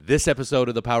This episode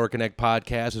of the Power Connect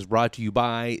podcast is brought to you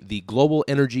by the Global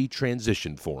Energy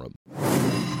Transition Forum.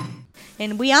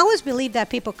 And we always believed that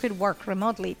people could work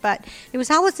remotely, but it was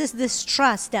always this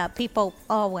distrust that people,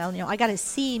 I got to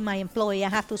see my employee. I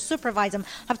have to supervise him.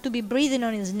 I have to be breathing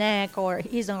on his neck or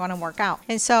he's not going to work out.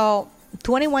 And so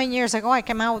 21 years ago, I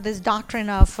came out with this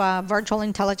doctrine of virtual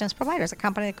intelligence providers, a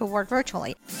company that could work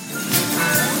virtually.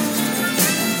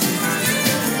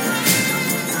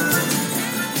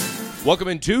 Welcome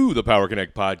into the Power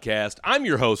Connect podcast. I'm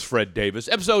your host, Fred Davis.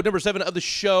 Episode number 7 of the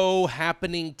show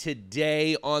happening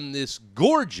today on this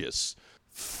gorgeous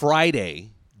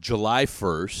Friday, July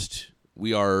 1st.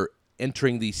 We are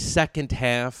entering the second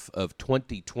half of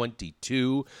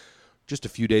 2022, just a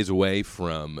few days away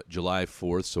from July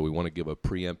 4th, so we want to give a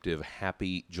preemptive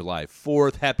happy July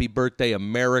 4th. Happy birthday,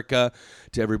 America,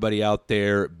 to everybody out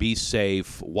there. Be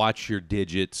safe. Watch your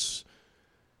digits.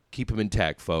 Keep them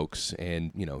intact, folks,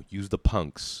 and, use the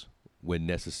punks when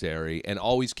necessary. And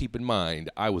always keep in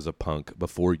mind, I was a punk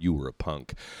before you were a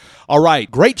punk. All right,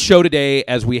 great show today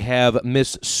as we have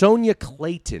Miss Sonia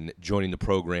Clayton joining the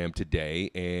program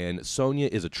today. And Sonia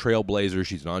is a trailblazer.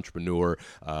 She's an entrepreneur.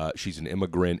 She's an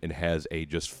immigrant and has a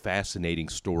just fascinating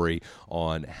story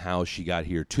on how she got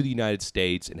here to the United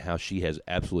States and how she has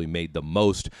absolutely made the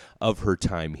most of her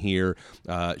time here.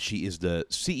 She is the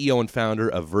CEO and founder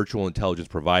of Virtual Intelligence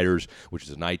Providers, which is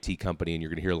an IT company, and you're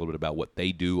going to hear a little bit about what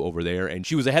they do over there. And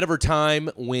she was ahead of her time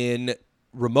when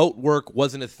remote work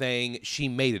wasn't a thing. She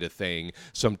made it a thing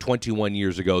some 21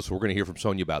 years ago. So we're going to hear from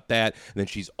Sonia about that. And then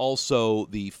she's also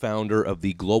the founder of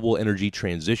the Global Energy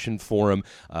Transition Forum,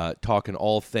 talking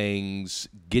all things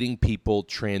getting people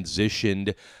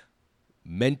transitioned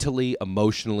mentally,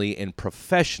 emotionally, and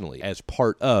professionally as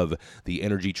part of the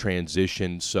energy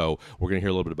transition. So we're going to hear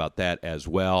a little bit about that as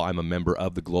well. I'm a member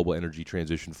of the Global Energy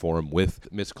Transition Forum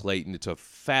with Miss Clayton. It's a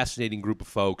fascinating group of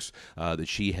folks that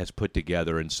she has put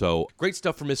together. And so great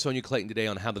stuff from Miss Sonia Clayton today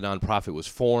on how the nonprofit was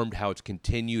formed, how it's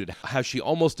continued, how she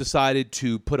almost decided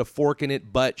to put a fork in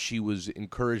it, but she was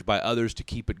encouraged by others to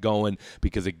keep it going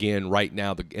because, again, right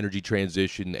now, the energy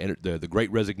transition, the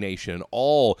great resignation, and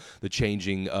all the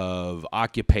changing of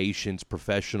occupations,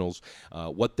 professionals,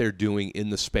 what they're doing in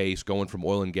the space, going from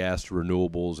oil and gas to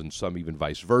renewables and some even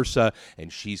vice versa,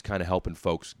 and she's kind of helping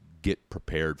folks get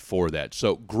prepared for that.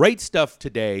 So great stuff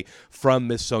today from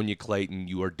Miss Sonia Clayton.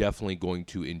 You are definitely going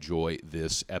to enjoy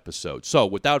this episode. So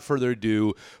without further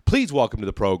ado, please welcome to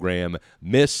the program,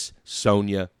 Miss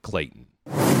Sonia Clayton.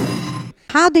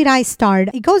 How did I start?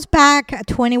 It goes back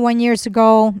 21 years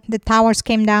ago. The towers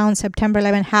came down. September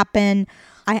 11 happened.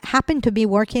 I happened to be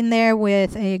working there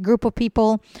with a group of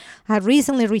people. I had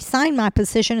recently resigned my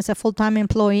position as a full-time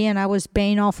employee, and I was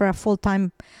being offered a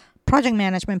full-time project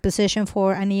management position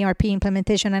for an ERP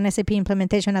implementation, an SAP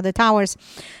implementation at the towers.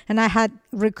 And I had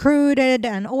recruited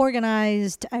and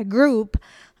organized a group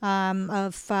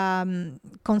of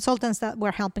consultants that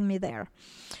were helping me there.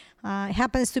 It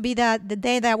happens to be that the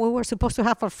day that we were supposed to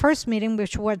have our first meeting,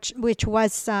 which was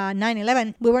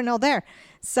 9/11, we were not there.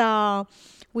 So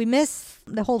we missed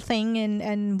the whole thing,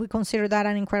 and we consider that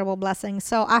an incredible blessing.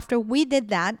 So after we did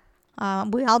that,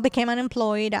 we all became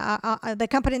unemployed. The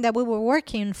company that we were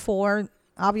working for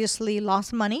obviously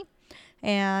lost money,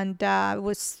 and it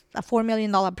was a $4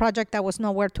 million project that was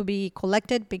nowhere to be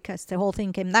collected because the whole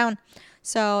thing came down.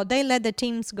 So they let the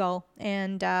teams go,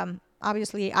 and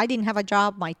obviously I didn't have a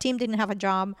job. My team didn't have a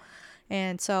job,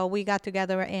 and so we got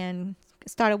together and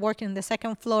started working on the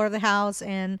second floor of the house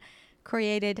and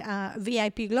created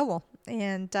VIP Global.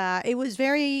 And it was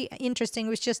very interesting. It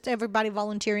was just everybody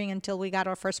volunteering until we got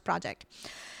our first project.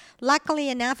 Luckily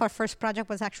enough, our first project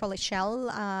was actually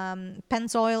Shell,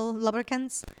 Pennzoil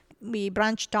lubricants. We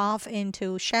branched off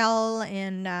into Shell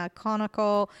and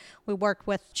Conoco. We worked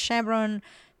with Chevron.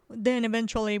 Then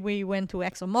eventually we went to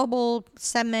ExxonMobil,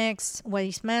 Cemex,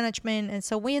 Waste Management. And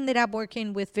so we ended up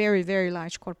working with very, very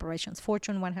large corporations.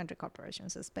 Fortune 100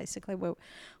 corporations is basically what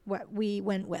we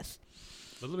went with.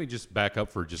 But let me just back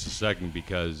up for just a second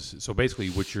so basically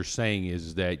what you're saying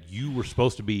is that you were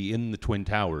supposed to be in the Twin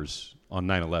Towers on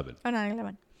 9/11. On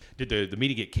 9/11. Did the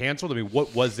meeting get canceled? I mean,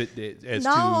 what was it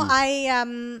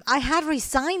I had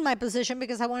resigned my position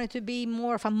because I wanted to be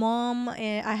more of a mom.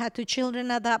 I had 2 children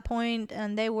at that point,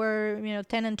 and they were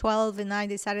 10 and 12, and I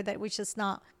decided that it was just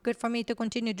not good for me to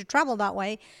continue to travel that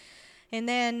way. And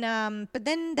then, but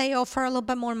then they offer a little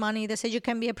bit more money. They say you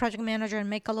can be a project manager and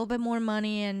make a little bit more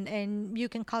money, and you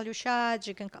can call your shots.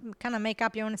 You can kind of make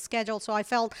up your own schedule. So I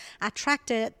felt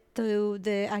attracted to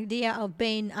the idea of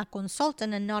being a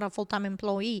consultant and not a full-time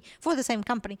employee for the same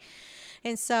company.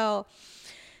 And so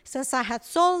since I had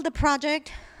sold the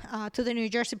project, to the New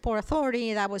Jersey Port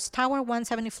Authority. That was Tower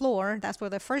 170 floor. That's where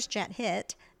the first jet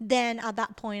hit. Then at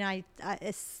that point,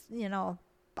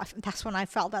 that's when I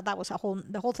felt that was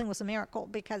the whole thing was a miracle,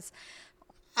 because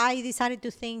I decided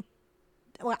to think,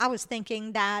 well, I was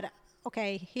thinking that,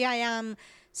 okay, here I am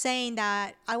saying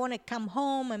that I want to come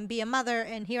home and be a mother,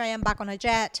 and here I am back on a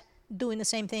jet doing the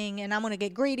same thing, and I'm going to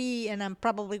get greedy, and I'm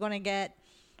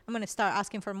going to start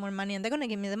asking for more money, and they're going to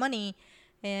give me the money,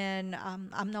 and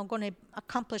I'm not going to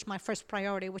accomplish my first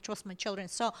priority, which was my children.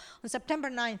 So on September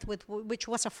 9th, which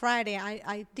was a Friday,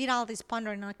 I did all this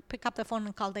pondering. I picked up the phone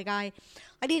and called the guy.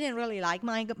 I didn't really like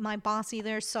my boss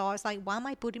either, so I was like, why am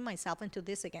I putting myself into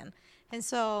this again? And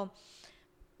so,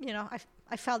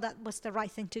 I felt that was the right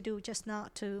thing to do, just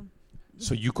not to.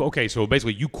 So so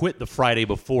basically you quit the Friday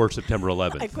before September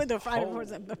 11th. I quit the Friday before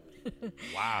September.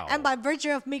 Wow. And by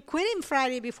virtue of me quitting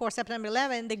Friday before September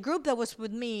 11th, the group that was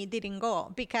with me didn't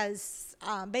go, because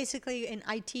basically in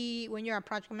IT, when you're a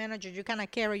project manager, you kind of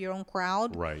carry your own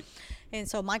crowd. Right. And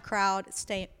so my crowd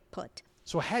stayed put.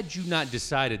 So had you not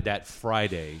decided that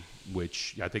Friday,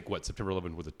 which I think September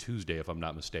 11th was a Tuesday, if I'm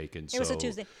not mistaken. It was a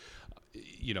Tuesday.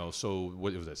 So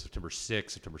what was that? September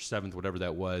 6th, September 7th, whatever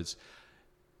that was.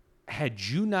 Had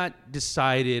you not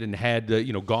decided and had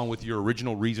gone with your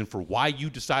original reason for why you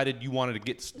decided you wanted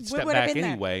to step back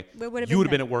anyway, you would have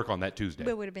been at work on that Tuesday.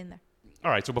 We would have been there.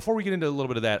 All right. So before we get into a little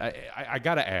bit of that, I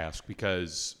got to ask,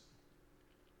 because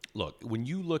look, when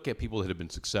you look at people that have been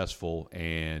successful,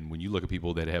 and when you look at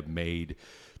people that have made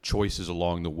choices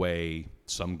along the way,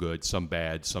 some good, some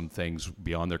bad, some things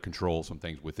beyond their control, some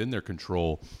things within their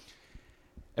control,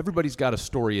 everybody's got a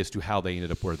story as to how they ended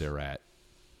up where they're at.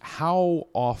 How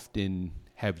often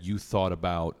have you thought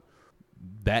about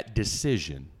that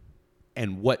decision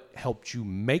and what helped you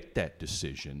make that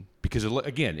decision? Because,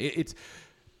 again, it's,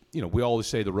 we always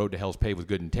say the road to hell's paved with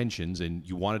good intentions, and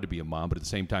you wanted to be a mom, but at the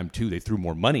same time, too, they threw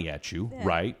more money at you,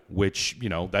 right? Which,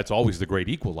 that's always the great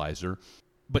equalizer.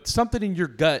 But something in your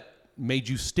gut made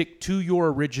you stick to your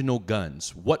original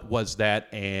guns. What was that,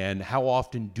 and how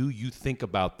often do you think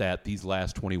about that these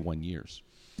last 21 years?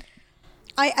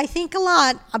 I think a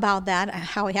lot about that,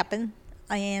 how it happened.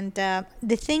 And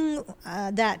the thing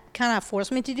that kind of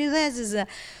forced me to do this is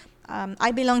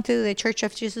I belong to the Church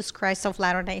of Jesus Christ of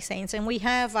Latter-day Saints, and we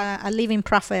have a living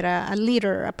prophet, a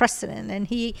leader, a president, and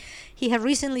he had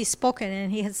recently spoken,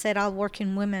 and he had said, "All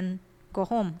working women go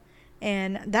home."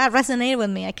 And that resonated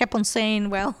with me. I kept on saying,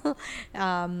 well,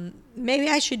 maybe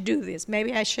I should do this.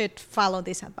 Maybe I should follow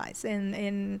this advice.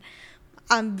 And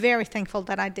I'm very thankful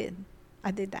that I did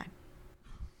that.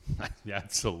 Yeah,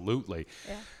 absolutely.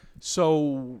 Yeah.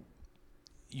 So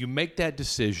you make that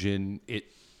decision.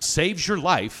 It saves your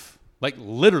life. Like,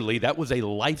 literally, that was a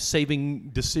life-saving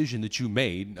decision that you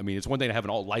made. I mean, it's one thing to have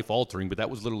an life-altering, but that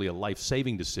was literally a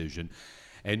life-saving decision.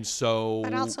 And so,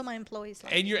 but also my employees'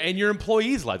 life. And your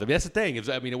employees' life. I mean, that's the thing.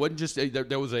 It wasn't just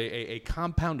there was a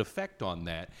compound effect on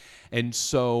that. And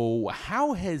so,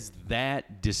 how has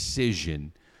that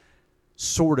decision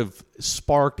sort of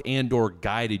sparked and or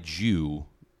guided you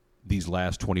these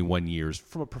last 21 years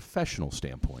from a professional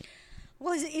standpoint?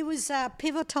 Well, it was a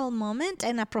pivotal moment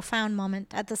and a profound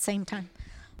moment at the same time.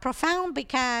 Profound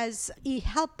because it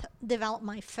helped develop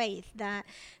my faith that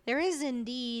there is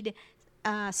indeed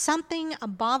something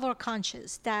above our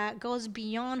conscious that goes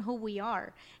beyond who we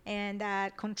are and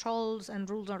that controls and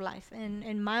rules our life. And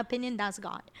in my opinion, that's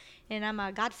God. And I'm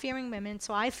a God-fearing woman,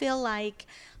 so I feel like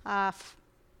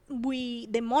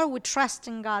the more we trust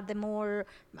in God, the more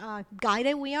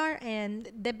guided we are,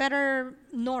 and the better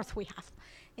north we have.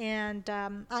 And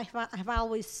I've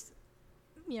always,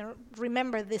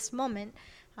 remember this moment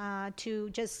to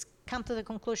just come to the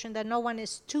conclusion that no one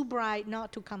is too bright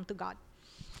not to come to God.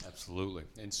 Absolutely.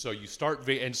 And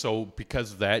so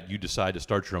because of that, you decide to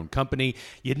start your own company.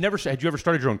 Had you ever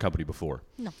started your own company before?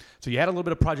 No. So you had a little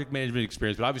bit of project management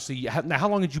experience, but obviously, now how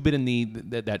long had you been in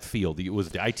that field? Was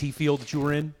it the IT field that you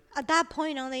were in? At that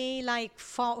point, only like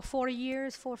 4 or 5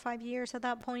 years at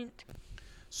that point.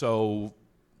 So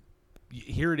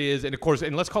here it is, and of course,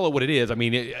 and let's call it what it is. I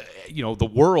mean,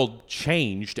 the world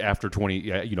changed after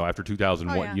 2001,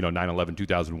 9/11,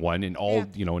 2001, and all,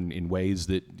 in ways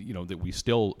that that we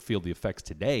still feel the effects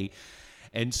today.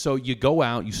 And so you go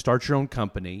out, you start your own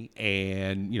company,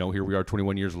 and here we are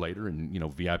 21 years later, and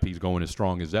VIP is going as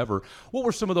strong as ever. What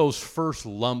were some of those first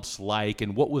lumps like,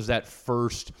 and what was that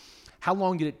first? How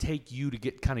long did it take you to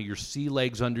get kind of your sea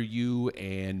legs under you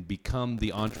and become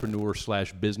the entrepreneur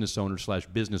 / business owner /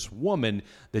 businesswoman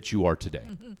that you are today?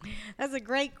 That's a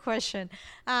great question.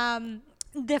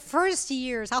 The first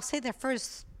years, I'll say the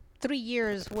first 3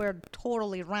 years, we're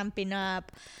totally ramping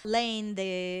up, laying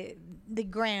the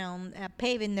ground,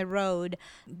 paving the road,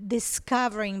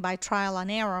 discovering by trial and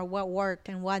error what worked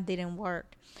and what didn't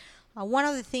work. One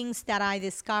of the things that I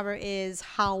discover is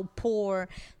how poor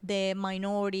the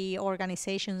minority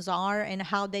organizations are and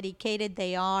how dedicated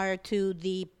they are to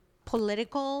the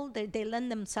political. They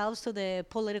lend themselves to the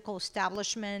political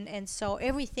establishment, and so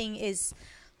everything is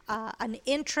an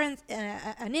interest.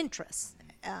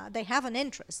 They have an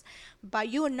interest, but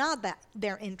you're not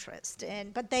their interest.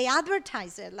 But they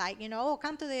advertise it like,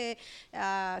 come to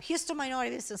the Houston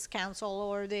Minority Business Council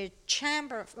or the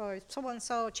Chamber or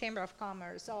so-and-so Chamber of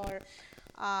Commerce, or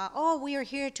we are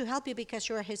here to help you because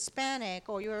you're Hispanic,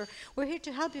 or we're here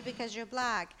to help you because you're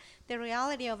Black. The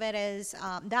reality of it is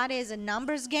that is a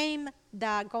numbers game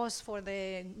that goes for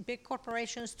the big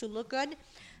corporations to look good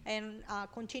and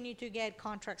continue to get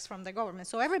contracts from the government.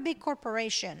 So every big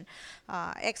corporation,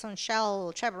 Exxon,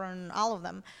 Shell, Chevron, all of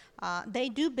them, they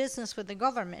do business with the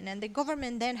government, and the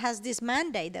government then has this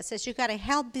mandate that says you got to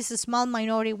help this small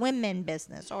minority women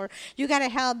business, or you got to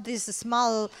help these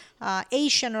small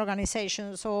Asian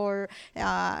organizations, or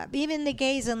even the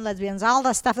gays and lesbians, all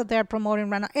the stuff that they're promoting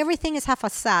right now. Everything is half a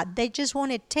facade. They just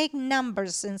want to take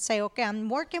numbers and say, okay, I'm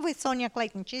working with Sonia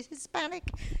Clayton. She's Hispanic,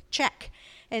 check.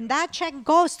 And that check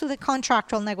goes to the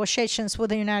contractual negotiations with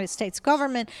the United States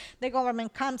government. The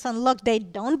government comes and look, they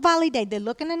don't validate, they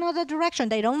look in another direction.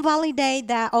 They don't validate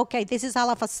that, okay, this is all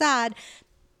a facade.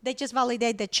 They just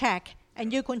validate the check,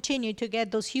 and you continue to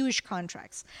get those huge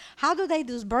contracts. How do they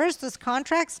disburse those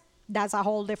contracts? That's a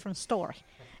whole different story.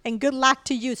 And good luck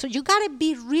to you. So you got to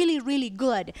be really, really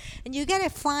good. And you got to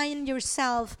find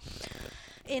yourself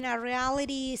in a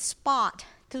reality spot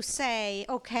to say,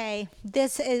 okay,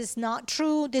 this is not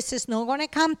true. This is not going to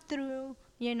come through.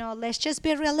 Let's just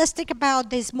be realistic about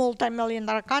this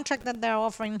multi-million-dollar contract that they're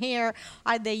offering here.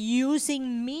 Are they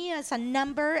using me as a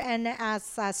number and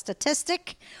as a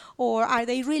statistic, or are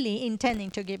they really intending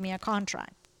to give me a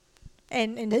contract?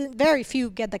 And very few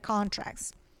get the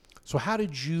contracts. So how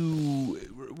did you,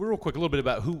 real quick, a little bit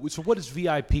about so what is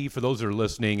VIP for those that are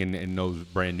listening and those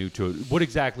brand new to it? What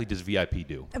exactly does VIP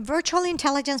do? Virtual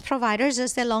Intelligence Providers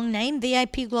is the long name.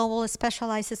 VIP Global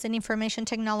specializes in information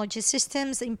technology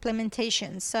systems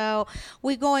implementation. So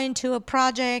we go into a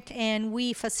project and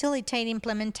we facilitate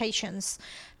implementations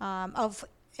of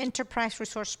enterprise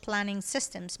resource planning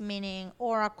systems, meaning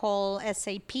Oracle,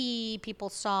 SAP,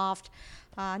 PeopleSoft.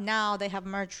 Now they have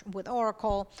merged with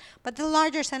Oracle, but the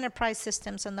largest enterprise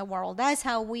systems in the world. That's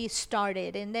how we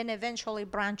started, and then eventually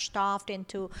branched off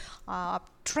into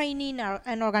training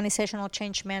and organizational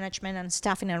change management and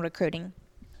staffing and recruiting.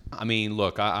 I mean,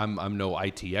 look, I'm no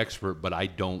IT expert, but I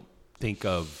don't think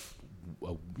of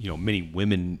many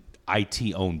women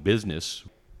IT-owned business.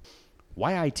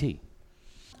 Why IT?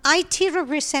 IT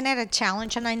represented a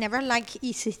challenge, and I never like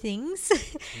easy things.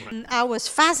 I was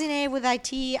fascinated with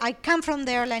IT. I come from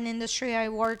the airline industry. I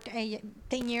worked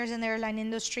 10 years in the airline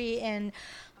industry, and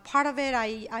part of it,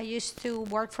 I used to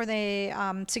work for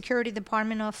the security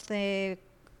department of the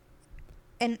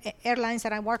airlines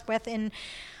that I worked with, and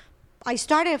I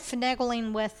started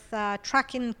finagling with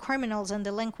tracking criminals and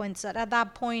delinquents. At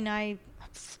that point, I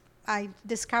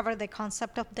discovered the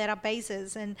concept of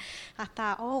databases, and I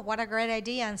thought, oh, what a great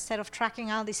idea. Instead of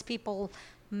tracking all these people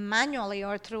manually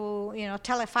or through,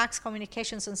 telefax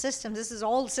communications and systems. This is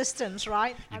old systems,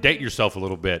 right? You date yourself a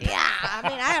little bit. Yeah,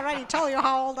 I already told you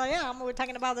how old I am. We're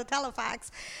talking about the telefax.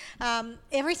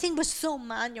 Everything was so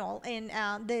manual, and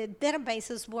the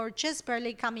databases were just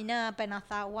barely coming up, and I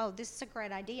thought, well, this is a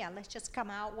great idea. Let's just come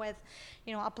out with,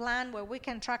 a plan where we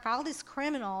can track all these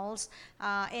criminals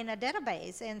in a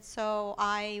database. And so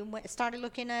I started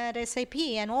looking at SAP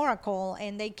and Oracle,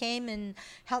 and they came and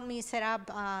helped me set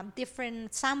up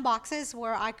different sandboxes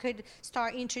where I could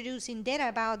start introducing data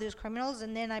about these criminals.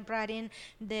 And then I brought in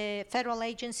the federal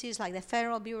agencies like the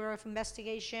Federal Bureau of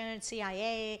Investigation,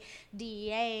 CIA,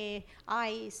 DEA,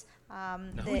 ICE. Now,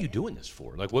 who are you doing this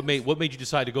for? Like, what made you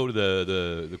decide to go to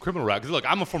the criminal route? Because look,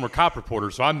 I'm a former cop reporter,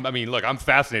 so I'm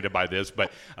fascinated by this. But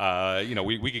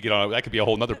we could get on. That could be a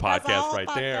whole nother podcast right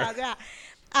there. Yeah.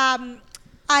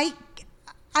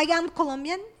 I am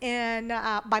Colombian and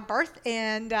by birth,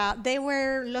 and they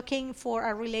were looking for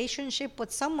a relationship with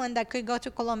someone that could go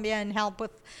to Colombia and help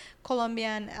with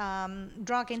Colombian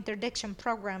drug interdiction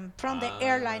program from the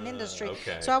airline industry.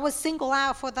 Okay. So I was singled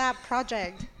out for that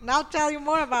project, and I'll tell you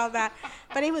more about that.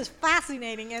 But it was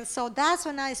fascinating, and so that's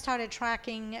when I started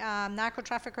tracking narco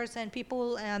traffickers and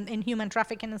people in human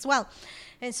trafficking as well.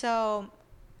 And so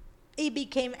it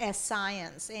became a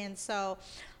science, and so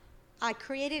I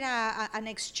created an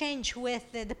exchange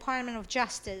with the Department of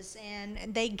Justice, and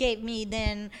they gave me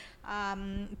then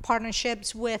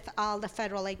partnerships with all the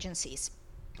federal agencies.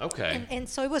 Okay. And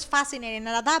so it was fascinating. And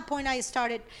at that point, I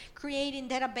started creating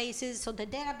databases. So the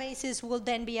databases will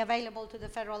then be available to the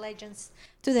federal agents,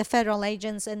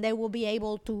 and they will be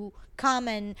able to come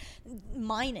and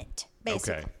mine it,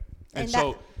 basically. Okay. And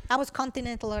so that was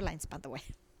Continental Airlines, by the way.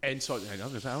 And so I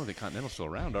don't think Continental's still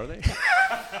around, are they?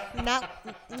 Now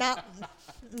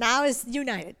it's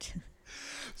United.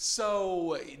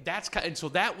 So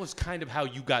that was kind of how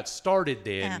you got started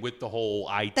then with the whole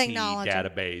IT Technology.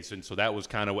 database, and so that was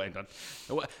kind of what.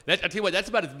 I tell you what, that's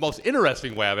about the most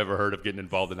interesting way I've ever heard of getting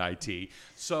involved in IT.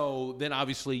 So then,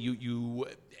 obviously,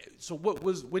 So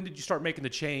when did you start making the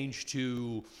change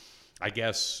to, I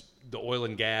guess, the oil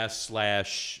and gas /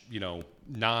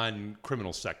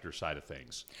 non-criminal sector side of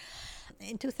things?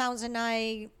 In 2000,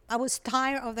 I was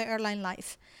tired of the airline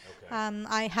life. Okay.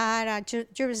 I had a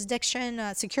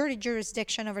security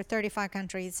jurisdiction over 35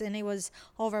 countries, and it was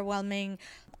overwhelming.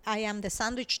 I am the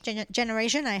sandwich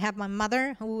generation. I have my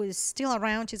mother, who is still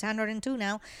around. She's 102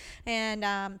 now, and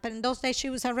but in those days she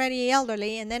was already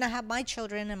elderly. And then I have my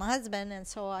children and my husband, and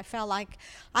so I felt like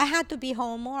I had to be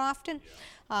home more often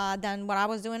than what I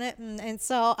was doing it. And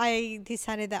so I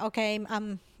decided that, okay,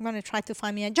 I'm going to try to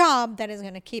find me a job that is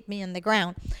going to keep me on the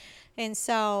ground. And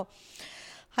so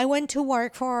I went to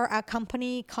work for a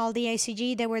company called the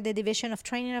ACG. They were the division of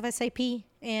training of SAP.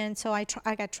 And so I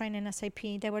got trained in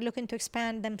SAP. They were looking to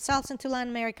expand themselves into Latin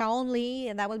America only.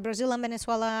 And that was Brazil and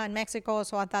Venezuela and Mexico.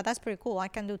 So I thought, that's pretty cool. I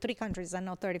can do 3 countries and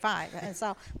not 35. And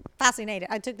so fascinated.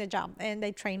 I took the job, and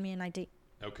they trained me in IT.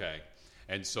 Okay.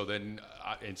 And so then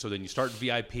you start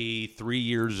VIP, 3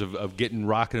 years of getting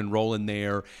rocking and rolling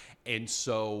there. And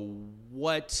so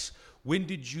when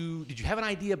did you have an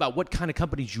idea about what kind of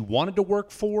companies you wanted to work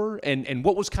for, and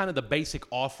what was kind of the basic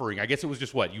offering? I guess it was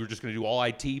just you were just going to do all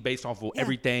IT based off of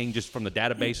everything, just from the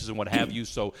databases and what have you.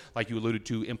 So like you alluded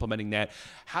to, implementing that.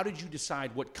 How did you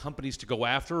decide what companies to go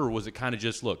after, or was it kind of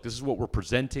just, look, this is what we're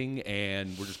presenting,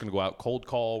 and we're just going to go out cold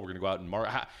call, we're going to go out and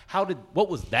market? What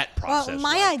was that process? Well,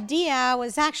 my idea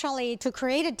was actually to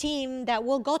create a team that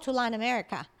will go to Latin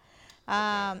America.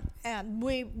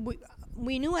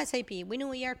 We knew SAP, we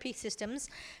knew ERP systems,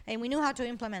 and we knew how to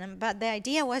implement them. But the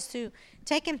idea was to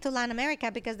take them to Latin America,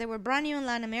 because they were brand new in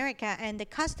Latin America, and the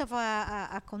cost of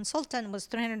a consultant was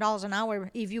 $300 an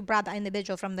hour if you brought an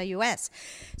individual from the U.S.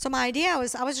 So my idea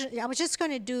was I was just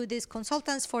going to do these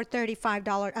consultants for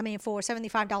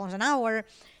 $75 an hour,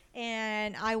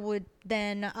 and I would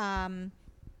then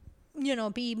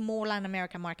be more Latin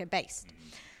American market based.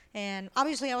 And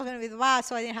obviously I was going to be the boss,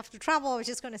 so I didn't have to travel. I was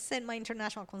just going to send my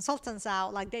international consultants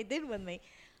out like they did with me.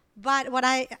 But what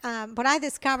I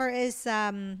discovered is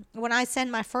when I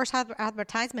sent my first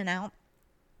advertisement out,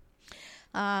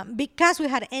 because we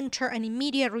had entered an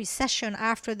immediate recession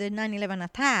after the 9/11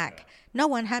 attack, no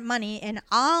one had money, and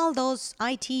all those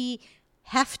IT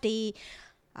hefty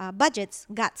budgets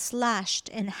got slashed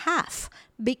in half,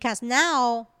 because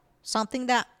now something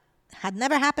that had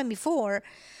never happened before,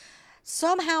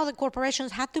 somehow the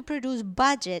corporations had to produce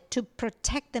budget to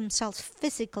protect themselves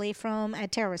physically from a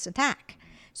terrorist attack.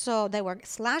 So they were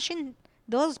slashing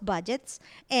those budgets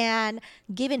and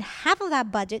giving half of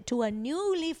that budget to a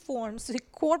newly formed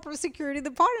corporate security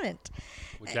department.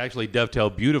 Which actually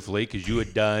dovetailed beautifully, because you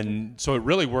had done, so it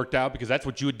really worked out because that's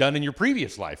what you had done in your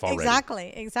previous life already.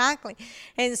 Exactly.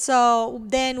 And so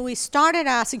then we started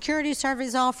a security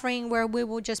service offering where we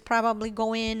would just probably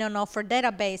go in and offer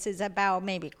databases about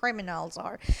maybe criminals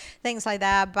or things like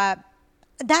that. But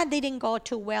that didn't go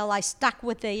too well. I stuck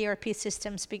with the ERP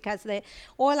systems because the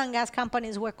oil and gas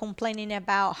companies were complaining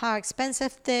about how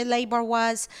expensive the labor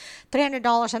was.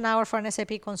 $300 an hour for an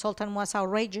SAP consultant was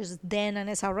outrageous then, and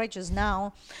it's outrageous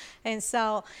now. And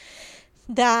so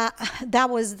that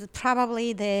was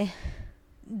probably the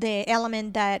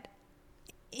element that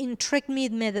intrigued me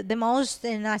the most.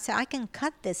 And I said, I can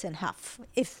cut this in half,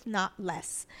 if not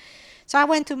less. So I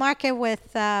went to market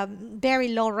with very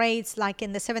low rates, like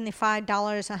in the $75,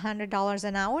 $100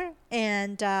 an hour.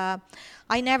 And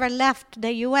I never left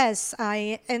the U.S.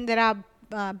 I ended up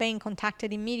being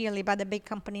contacted immediately by the big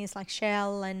companies like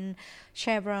Shell and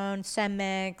Chevron,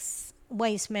 Cemex,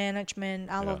 Waste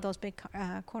Management, all of those big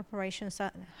corporations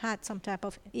that had some type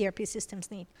of ERP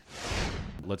systems need.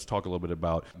 Let's talk a little bit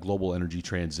about global energy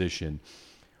transition.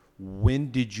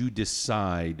 When did you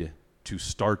decide to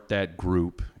start that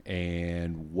group,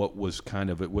 and what was kind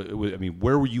of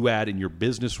where were you at in your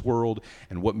business world,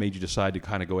 and what made you decide to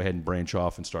kind of go ahead and branch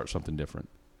off and start something different?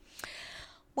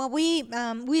 Well,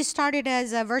 we started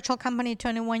as a virtual company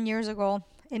 21 years ago,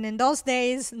 And in those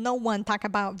days, no one talked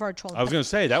about virtual. I was going to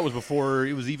say, that was before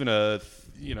it was even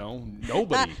nobody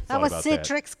that thought was about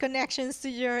Citrix connections to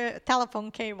your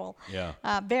telephone cable. Yeah.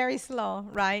 Very slow,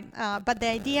 right? But the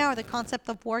idea or the concept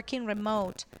of working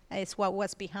remote is what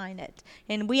was behind it.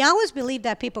 And we always believed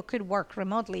that people could work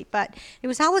remotely, but it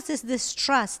was always this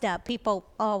distrust that people,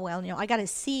 I got to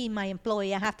see my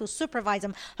employee. I have to supervise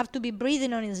him. I have to be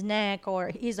breathing on his neck or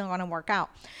he's not going to work out.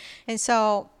 And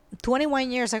so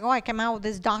 21 years ago, I came out with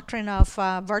this doctrine of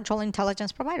virtual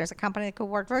intelligence providers, a company that could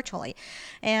work virtually.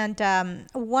 And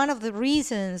one of the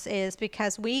reasons is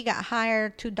because we got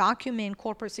hired to document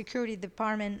corporate security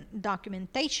department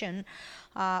documentation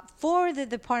for the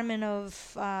Department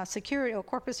of Security or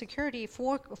Corporate Security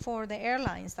for the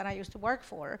airlines that I used to work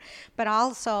for. But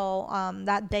also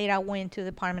that data went to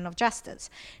the Department of Justice.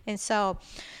 And so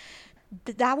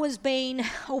that was being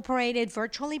operated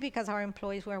virtually because our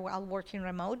employees were all working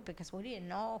remote because we didn't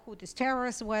know who these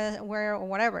terrorists were or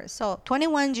whatever. So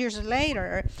 21 years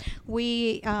later,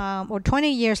 or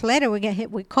 20 years later, we get hit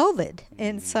with COVID.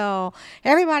 And so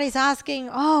everybody's asking,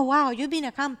 oh, wow, you've been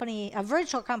a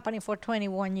virtual company for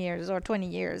 21 years or 20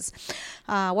 years.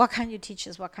 What can you teach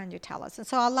us? What can you tell us? And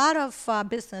so a lot of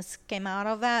business came out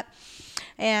of that.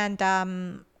 And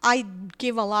I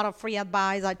give a lot of free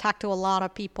advice. I talk to a lot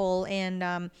of people.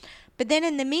 But then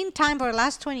in the meantime, for the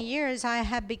last 20 years, I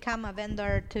have become a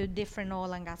vendor to different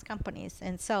oil and gas companies.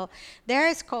 And so there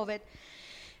is COVID.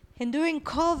 And during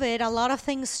COVID, a lot of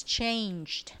things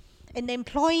changed. And the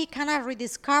employee kind of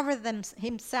rediscovered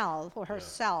himself or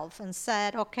herself and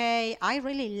said, okay, I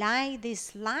really like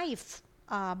this life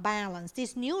balance.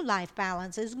 This new life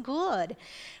balance is good.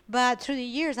 But through the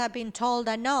years, I've been told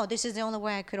that, no, this is the only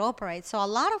way I could operate. So a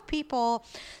lot of people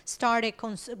started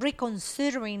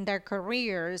reconsidering their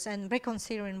careers and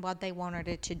reconsidering what they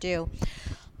wanted to do.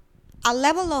 A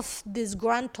level of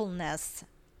disgruntledness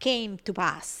came to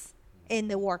pass in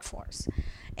the workforce.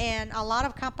 And a lot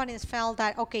of companies felt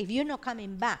that, okay, if you're not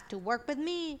coming back to work with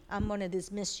me, I'm going to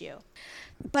dismiss you.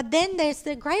 But then there's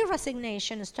the great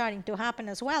resignation starting to happen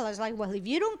as well. It's like, well, if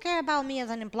you don't care about me as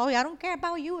an employee, I don't care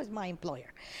about you as my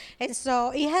employer. And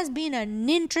so it has been an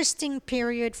interesting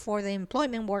period for the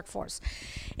employment workforce.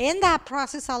 In that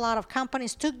process, a lot of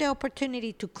companies took the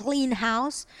opportunity to clean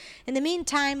house. In the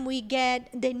meantime, we get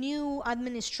the new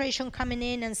administration coming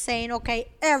in and saying, okay,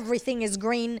 everything is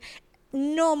green.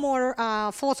 No more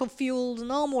fossil fuels,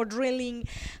 no more drilling,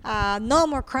 no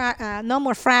more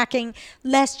fracking.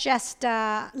 Let's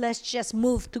just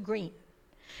move to green.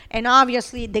 And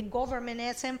obviously, the government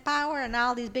is in power, and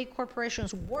all these big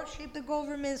corporations worship the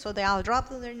government, so they all drop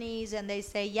to their knees and they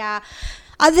say, "Yeah,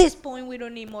 at this point, we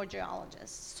don't need more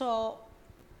geologists." So,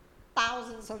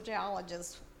 thousands of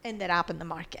geologists ended up in the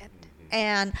market.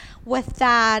 And with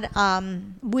that,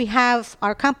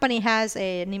 our company has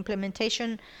an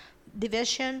implementation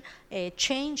division, a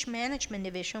change management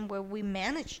division where we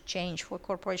manage change for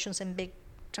corporations and big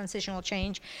transitional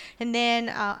change, and then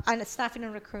a staffing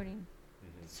and recruiting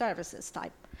services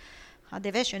type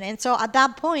division. And so at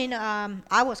that point,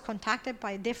 I was contacted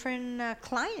by different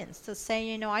clients to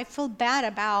say, I feel bad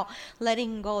about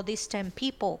letting go these 10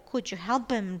 people. Could you help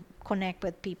them connect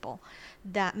with people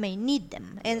that may need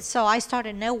them? And so I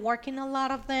started networking a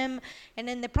lot of them. And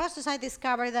in the process, I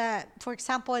discovered that, for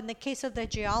example, in the case of the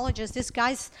geologists, these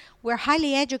guys were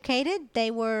highly educated.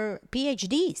 They were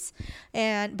PhDs,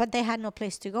 but they had no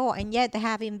place to go. And yet they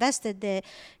have invested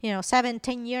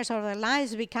 7-10 years of their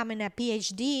lives becoming a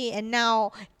PhD. And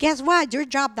now, guess what? Your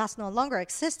job does no longer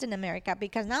exist in America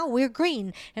because now we're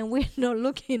green and we're not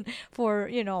looking for,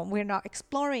 we're not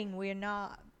exploring, we're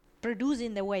not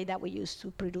producing the way that we used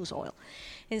to produce oil.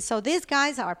 And so these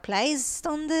guys are placed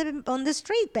on the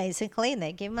street basically, and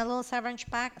they give them a little severance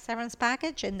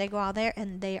package, and they go out there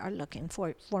and they are looking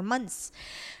for months.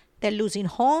 They're losing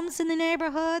homes in the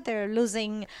neighborhood. They're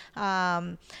losing,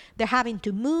 they're having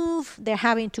to move. They're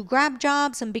having to grab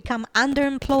jobs and become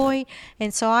underemployed.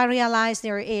 And so I realized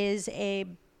there is a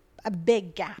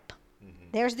big gap.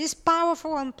 There are these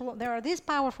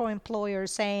powerful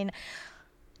employers saying,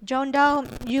 John Doe,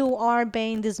 you are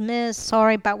being dismissed.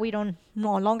 Sorry, but we don't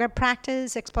no longer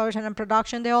practice exploration and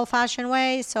production the old-fashioned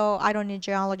way, so I don't need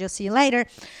geologists. See you later.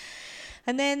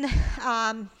 And then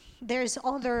there's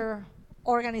other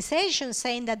organizations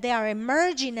saying that they are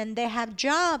emerging and they have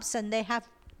jobs and they have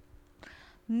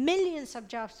millions of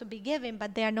jobs to be given,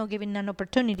 but they are not giving an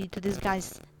opportunity to these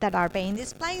guys that are being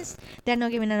displaced. They're not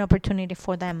giving an opportunity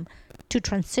for them to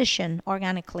transition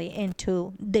organically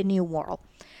into the new world.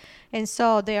 And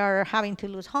so they are having to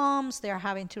lose homes, they're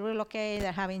having to relocate,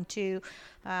 they're having to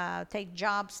take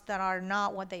jobs that are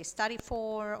not what they studied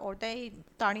for, or they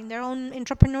starting their own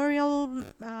entrepreneurial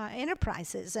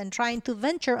enterprises and trying to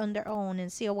venture on their own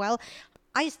and see, well,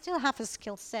 I still have a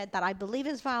skill set that I believe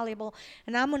is valuable,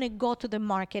 and I'm going to go to the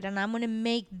market and I'm going to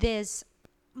make this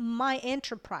my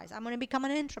enterprise. I'm going to become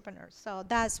an entrepreneur. So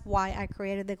that's why I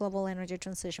created the Global Energy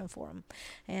Transition Forum.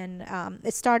 And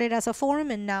it started as a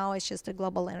forum, and now it's just a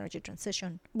Global Energy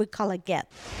Transition. We call it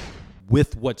GET.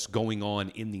 With what's going on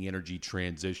in the energy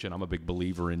transition, I'm a big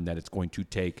believer in that it's going to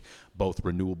take both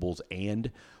renewables and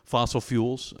fossil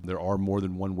fuels. There are more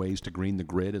than one ways to green the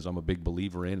grid, as I'm a big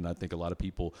believer in, and I think a lot of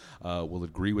people will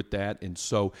agree with that. And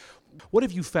so what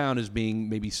have you found as being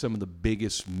maybe some of the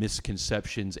biggest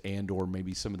misconceptions and or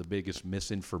maybe some of the biggest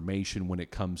misinformation when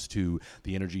it comes to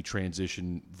the energy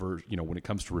transition, when it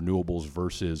comes to renewables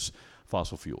versus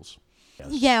fossil fuels? Yes.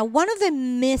 Yeah, one of the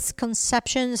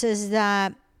misconceptions is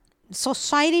that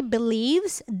society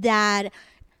believes that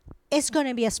it's going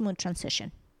to be a smooth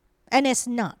transition. And it's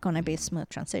not going to be a smooth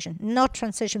transition. No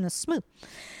transition is smooth.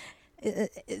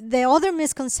 The other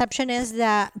misconception is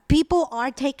that people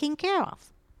are taken care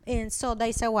of. And so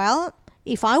they say, well,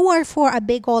 if I work for a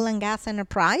big oil and gas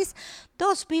enterprise,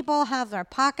 those people have their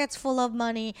pockets full of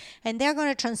money, and they're going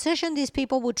to transition these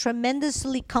people with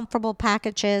tremendously comfortable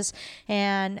packages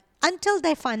and until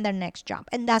they find their next job.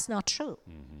 And that's not true.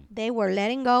 Mm-hmm. They were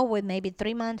letting go with maybe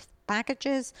 3-month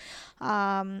packages,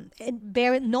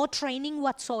 no training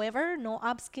whatsoever, no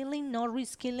upskilling, no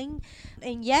reskilling.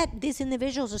 And yet these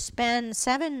individuals spend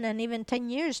 7 and even 10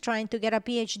 years trying to get a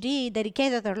PhD,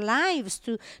 dedicated their lives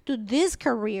to this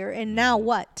career. And now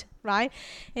what? Right?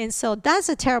 And so that's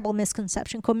a terrible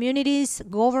misconception. Communities,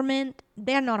 government,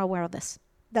 they're not aware of this,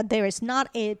 that there is not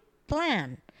a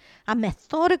plan, a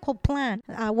methodical plan,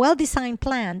 a well-designed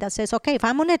plan that says, okay, if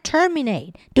I'm going to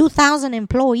terminate 2,000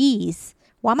 employees,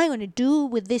 what am I going to do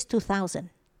with these 2,000?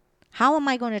 How am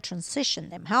I going to transition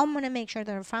them? How am I going to make sure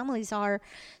that their families are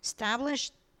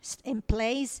established in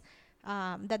place,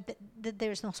 that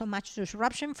there's not so much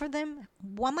disruption for them?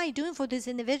 What am I doing for this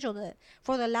individual that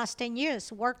for the last 10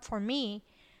 years worked for me,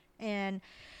 and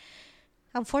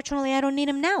unfortunately I don't need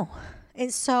him now?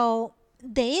 And so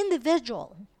the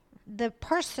individual, the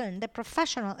person, the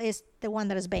professional is the one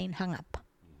that is being hung up.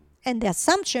 And the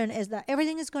assumption is that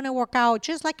everything is going to work out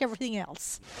just like everything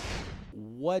else.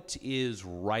 What is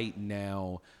right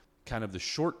now kind of the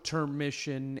short-term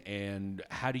mission, and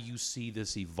how do you see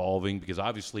this evolving? Because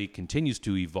obviously it continues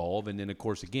to evolve. And then, of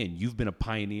course, again, you've been a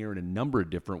pioneer in a number of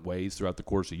different ways throughout the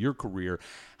course of your career.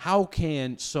 How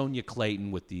can Sonia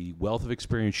Clayton, with the wealth of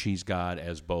experience she's got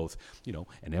as both,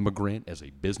 an immigrant, as a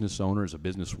business owner, as a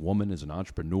businesswoman, as an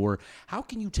entrepreneur, how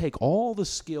can you take all the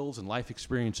skills and life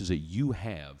experiences that you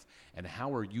have, and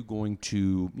how are you going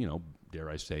to, dare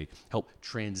I say, help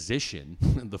transition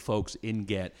the folks in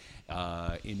GET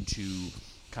into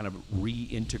kind of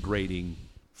reintegrating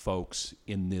folks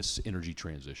in this energy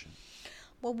transition?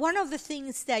 Well, one of the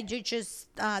things that you just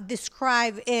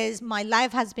described is my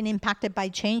life has been impacted by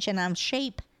change, and I'm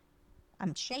shaped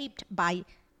by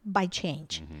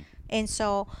change. Mm-hmm. And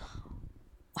so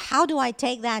how do I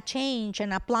take that change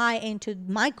and apply into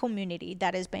my community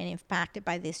that is being impacted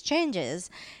by these changes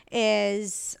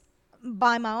is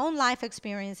by my own life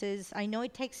experiences. I know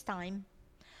it takes time,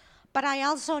 but I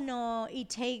also know it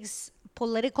takes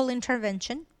political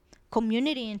intervention,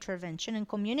 community intervention, and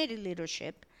community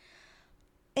leadership,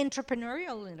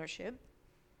 entrepreneurial leadership,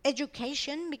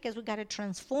 education, because we got to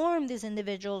transform these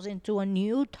individuals into a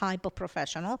new type of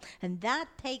professional, and that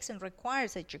takes and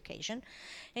requires education.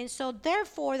 And so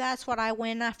therefore, that's what I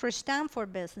went after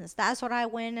Stanford Business. That's what I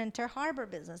went into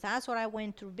Harvard Business. That's what I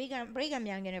went through Brigham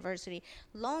Young University,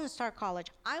 Lone Star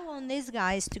College. I want these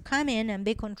guys to come in and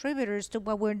be contributors to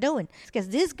what we're doing, because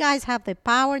these guys have the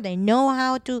power. They know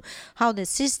how the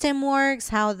system works,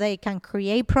 how they can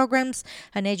create programs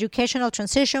and educational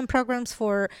transition programs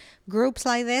for groups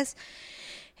like this.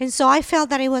 And so I felt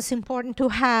that it was important to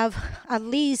have at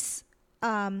least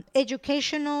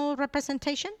educational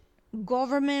representation,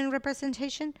 government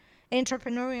representation,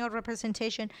 entrepreneurial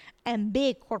representation, and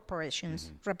big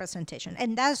corporations representation.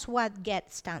 And that's what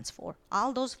GET stands for.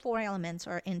 All those 4 elements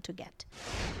are into GET.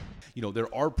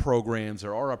 there are programs,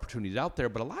 there are opportunities out there,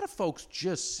 but a lot of folks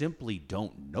just simply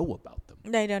don't know about them.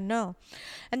 They don't know.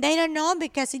 And they don't know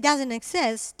because it doesn't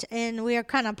exist. And we are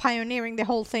kind of pioneering the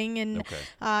whole thing. And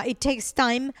it takes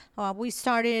time. We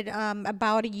started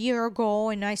about a year ago,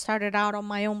 and I started out on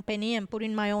my own penny and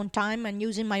putting my own time and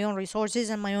using my own resources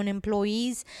and my own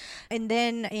employees. And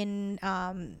then in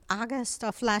August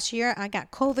of last year, I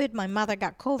got COVID. My mother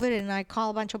got COVID, and I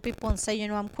call a bunch of people and say,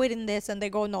 I'm quitting this. And they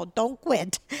go, no, don't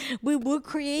quit. We will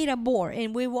create a board,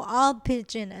 and we will all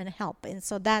pitch in and help. And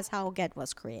so that's how GET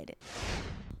was created.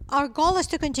 Our goal is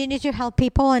to continue to help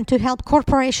people and to help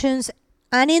corporations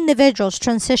and individuals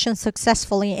transition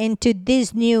successfully into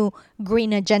this new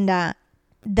green agenda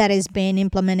that is being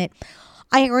implemented.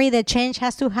 I agree that change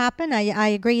has to happen. I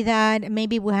agree that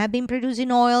maybe we have been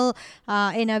producing oil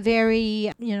in a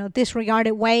very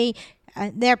disregarded way.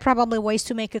 There are probably ways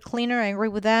to make it cleaner. I agree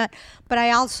with that. But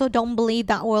I also don't believe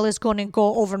that oil is going to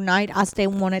go overnight as they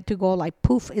want it to go, like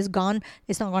poof, it's gone.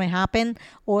 It's not going to happen.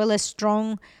 Oil is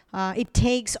strong. It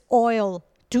takes oil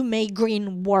to make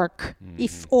green work.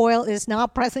 If oil is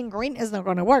not present green, it's not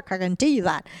going to work. I can tell you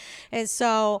that. And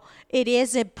so it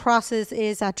is a process,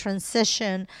 is a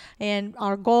transition. And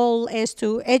our goal is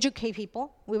to educate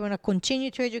people. We want to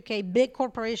continue to educate big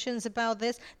corporations about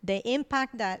this, the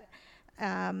impact that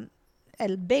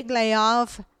a big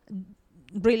layoff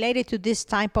related to this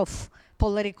type of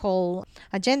political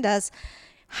agendas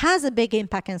has a big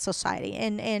impact in society.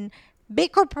 And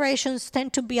big corporations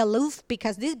tend to be aloof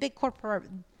because these big corporate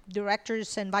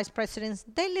directors and vice presidents,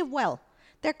 they live well.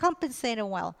 They're compensated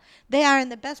well. They are in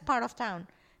the best part of town.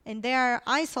 And they are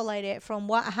isolated from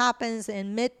what happens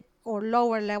in mid or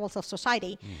lower levels of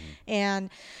society. And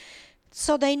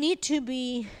so they need to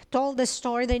be told the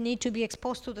story. They need to be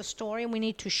exposed to the story. We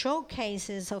need to show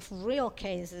cases of real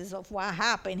cases of what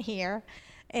happened here.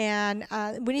 And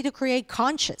we need to create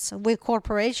conscience with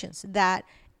corporations that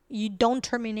you don't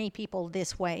terminate people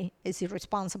this way. It's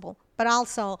irresponsible. But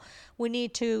also, we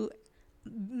need to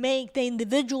make the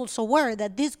individuals aware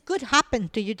that this could happen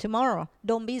to you tomorrow.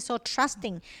 Don't be so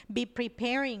trusting. Be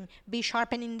preparing. Be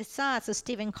sharpening the saw, as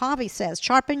Stephen Covey says.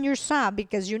 Sharpen your saw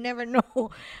because you never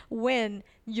know when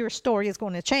your story is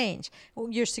going to change.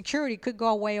 Your security could go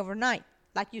away overnight.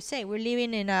 Like you say, we're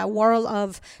living in a world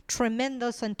of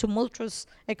tremendous and tumultuous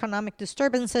economic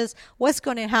disturbances. What's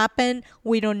going to happen?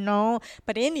 We don't know,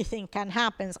 but anything can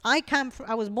happen. I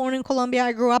was born in Colombia.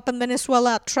 I grew up in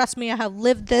Venezuela. Trust me, I have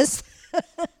lived this.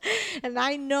 And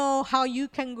I know how you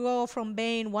can go from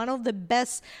being one of the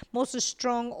best, most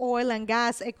strong oil and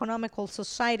gas economical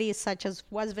societies, such as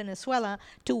was Venezuela,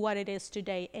 to what it is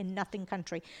today, a nothing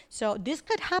country. So this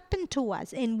could happen to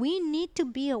us, and we need to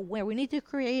be aware. We need to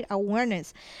create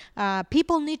awareness.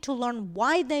 People need to learn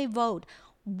why they vote.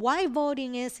 Why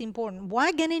voting is important,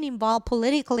 why getting involved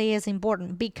politically is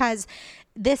important, because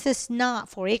this is not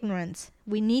for ignorance.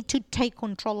 We need to take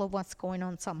control of what's going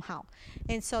on somehow.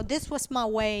 And so this was my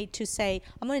way to say,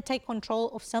 I'm going to take control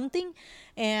of something,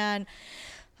 and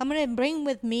I'm going to bring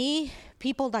with me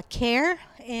people that care,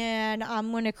 and I'm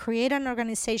going to create an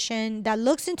organization that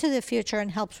looks into the future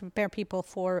and helps prepare people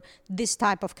for this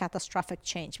type of catastrophic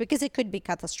change, because it could be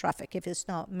catastrophic if it's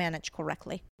not managed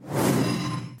correctly.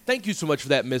 Thank you so much for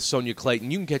that, Miss Sonia Clayton.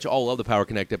 You can catch all of the Power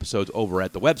Connect episodes over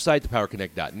at the website,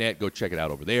 thepowerconnect.net. Go check it out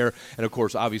over there. And, of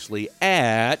course, obviously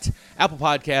at Apple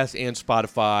Podcasts and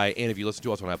Spotify. And if you listen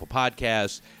to us on Apple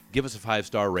Podcasts, give us a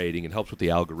 5-star rating. It helps with the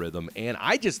algorithm. And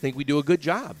I just think we do a good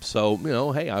job. So,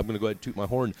 hey, I'm going to go ahead and toot my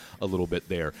horn a little bit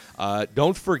there.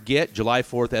 Don't forget, July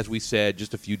 4th, as we said,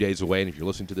 just a few days away. And if you're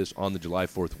listening to this on the July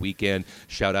 4th weekend,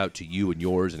 shout out to you and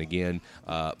yours. And, again,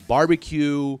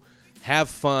 barbecue, have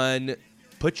fun.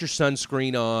 Put your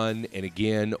sunscreen on, and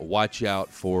again, watch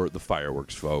out for the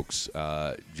fireworks, folks.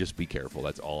 Just be careful.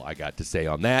 That's all I got to say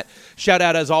on that. Shout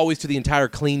out, as always, to the entire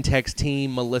CleanTex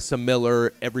team, Melissa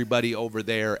Miller, everybody over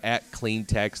there at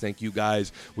CleanTex. Thank you,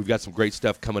 guys. We've got some great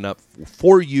stuff coming up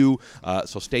for you,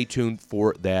 so stay tuned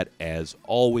for that as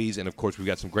always. And, of course, we've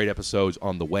got some great episodes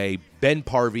on the way. Ben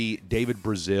Parvey, David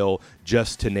Brazil,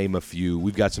 just to name a few.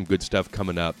 We've got some good stuff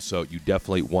coming up, so you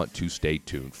definitely want to stay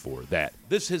tuned for that.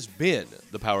 This has been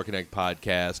the Power Connect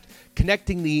podcast,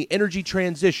 connecting the energy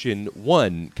transition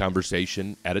one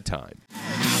conversation at a time.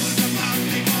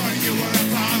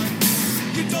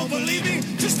 You don't believe me?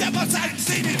 Just step outside and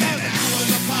see me. I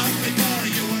was a punk.